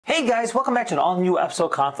Hey guys, welcome back to an all-new episode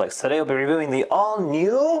of Conflicts. Today we'll be reviewing the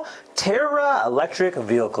all-new Tera electric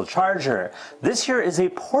vehicle charger. This here is a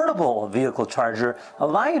portable vehicle charger,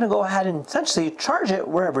 allowing you to go ahead and essentially charge it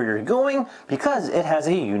wherever you're going because it has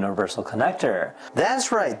a universal connector.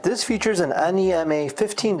 That's right, this features an NEMA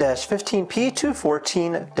 15-15P to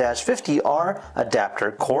 14-50R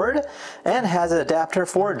adapter cord and has an adapter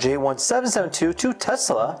for J1772 to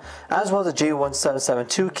Tesla as well as a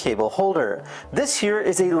J1772 cable holder. This here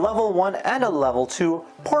is a level 1 and a level 2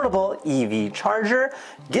 portable EV charger,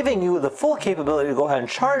 giving you the full capability to go ahead and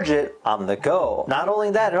charge it on the go. Not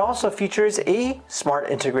only that, it also features a smart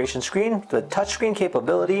integration screen, the touchscreen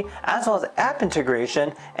capability, as well as app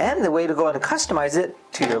integration, and the way to go ahead and customize it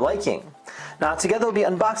to your liking. Now together we'll be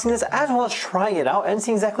unboxing this as well as trying it out and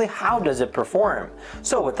seeing exactly how does it perform.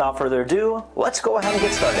 So without further ado, let's go ahead and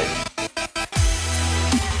get started.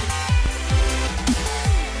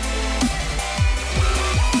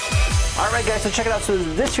 Alright guys, so check it out. So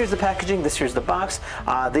this here's the packaging, this here's the box.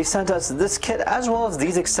 They sent us this kit as well as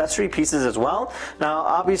these accessory pieces as well. Now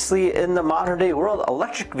obviously in the modern day world,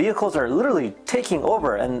 electric vehicles are literally taking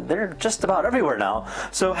over and they're just about everywhere now.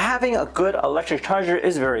 So having a good electric charger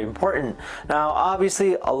is very important. Now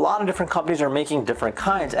obviously a lot of different companies are making different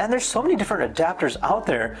kinds and there's so many different adapters out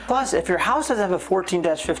there. Plus if your house doesn't have a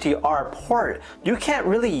 14-50R port, you can't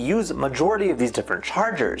really use the majority of these different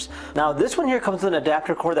chargers. Now this one here comes with an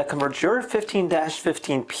adapter cord that converts your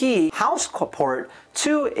 15-15P house port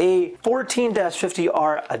to a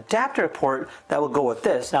 14-50R adapter port that will go with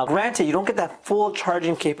this. Now granted, you don't get that full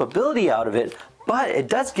charging capability out of it, but it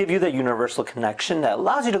does give you the universal connection that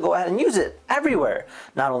allows you to go ahead and use it everywhere.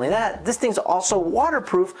 Not only that, this thing's also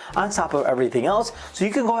waterproof on top of everything else, so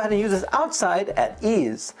you can go ahead and use this outside at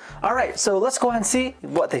ease. Alright, so let's go ahead and see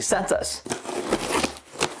what they sent us.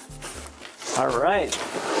 Alright.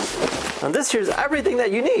 And this here's everything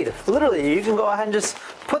that you need. Literally, you can go ahead and just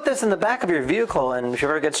put this in the back of your vehicle, and if you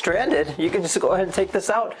ever get stranded, you can just go ahead and take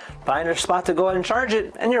this out, find a spot to go ahead and charge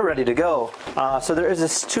it, and you're ready to go. So there is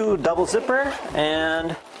this double zipper,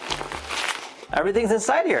 and everything's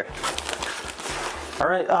inside here.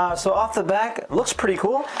 Alright, so off the back, it looks pretty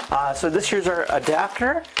cool. So this here's our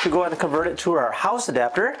adapter to go ahead and convert it to our house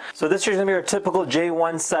adapter. So this here's going to be our typical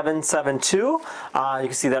J1772. You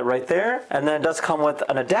can see that right there. And then it does come with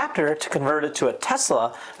an adapter to convert it to a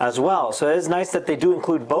Tesla as well. So it is nice that they do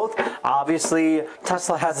include both. Obviously,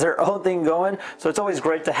 Tesla has their own thing going, so it's always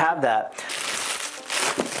great to have that.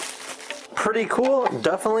 Pretty cool,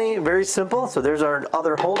 definitely very simple. So there's our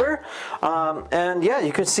other holder, and yeah,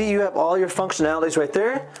 you can see you have all your functionalities right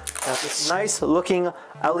there. Got this nice looking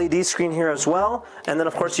LED screen here as well, and then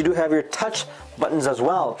of course you do have your touch buttons as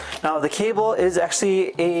well. Now the cable is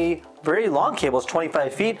actually a very long cable, it's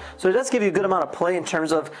 25 feet, so it does give you a good amount of play in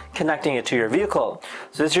terms of connecting it to your vehicle.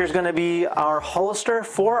 So this here is going to be our holster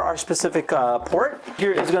for our specific port.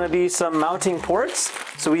 Here is going to be some mounting ports.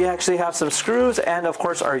 So we actually have some screws and of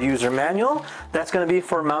course our user manual. That's going to be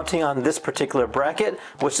for mounting on this particular bracket,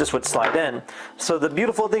 which this would slide in. So the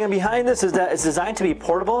beautiful thing behind this is that it's designed to be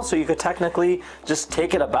portable, so you could technically just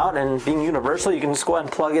take it about, and being universal, you can just go ahead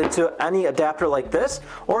and plug it into any adapter like this,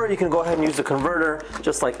 or you can go ahead and use the converter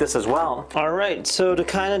just like this as well. Alright, so to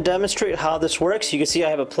kind of demonstrate how this works, you can see I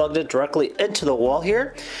have it plugged it directly into the wall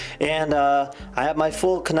here, and I have my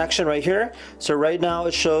full connection right here. So right now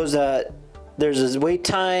it shows that there's a wait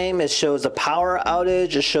time, it shows the power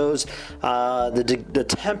outage, it shows the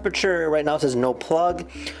temperature. Right now it says no plug.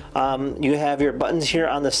 You have your buttons here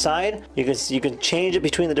on the side. You can change it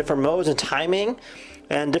between the different modes and timing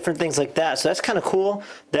and different things like that. So that's kind of cool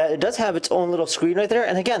that it does have its own little screen right there.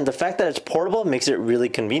 And again, the fact that it's portable makes it really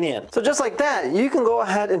convenient. So just like that, you can go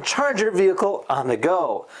ahead and charge your vehicle on the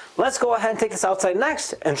go. Let's go ahead and take this outside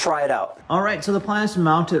next and try it out. All right, so the plan is to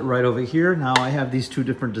mount it right over here. Now I have these two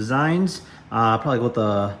different designs. Probably we'll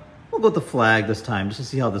go with the flag this time just to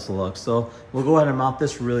see how this looks. So we'll go ahead and mount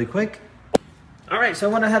this really quick. All right, so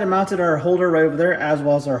I went ahead and mounted our holder right over there as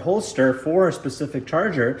well as our holster for a specific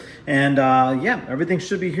charger. And yeah, everything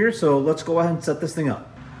should be here. So let's go ahead and set this thing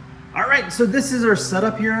up. All right, so this is our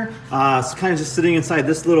setup here. It's kind of just sitting inside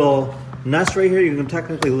this little nest right here. You can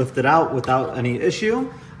technically lift it out without any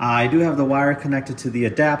issue. I do have the wire connected to the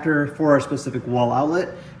adapter for our specific wall outlet.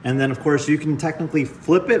 And then of course you can technically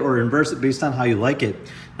flip it or inverse it based on how you like it.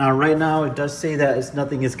 Now right now it does say that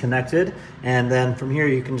nothing is connected. And then from here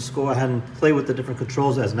you can just go ahead and play with the different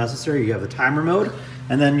controls as necessary. You have the timer mode,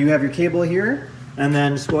 and then you have your cable here. And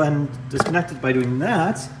then just go ahead and disconnect it by doing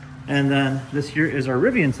that. And then this here is our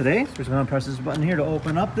Rivian today. So we're just gonna press this button here to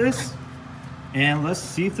open up this. And let's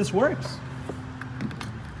see if this works.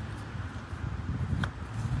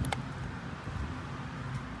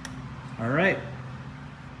 All right.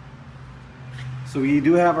 So we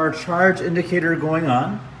do have our charge indicator going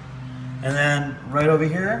on. And then right over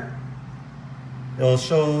here, it'll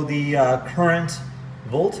show the current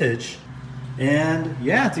voltage. And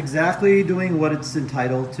yeah, it's exactly doing what it's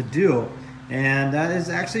entitled to do. And that is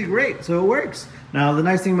actually great, so it works. Now the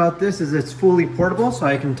nice thing about this is it's fully portable, so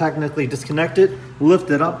I can technically disconnect it,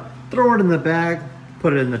 lift it up, throw it in the bag,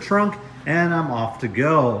 put it in the trunk, and I'm off to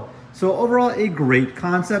go. So overall, a great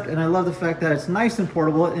concept, and I love the fact that it's nice and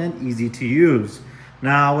portable and easy to use.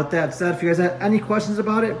 Now with that said, if you guys have any questions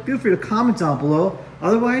about it, feel free to comment down below.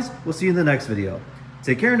 Otherwise, we'll see you in the next video.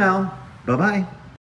 Take care now, bye-bye.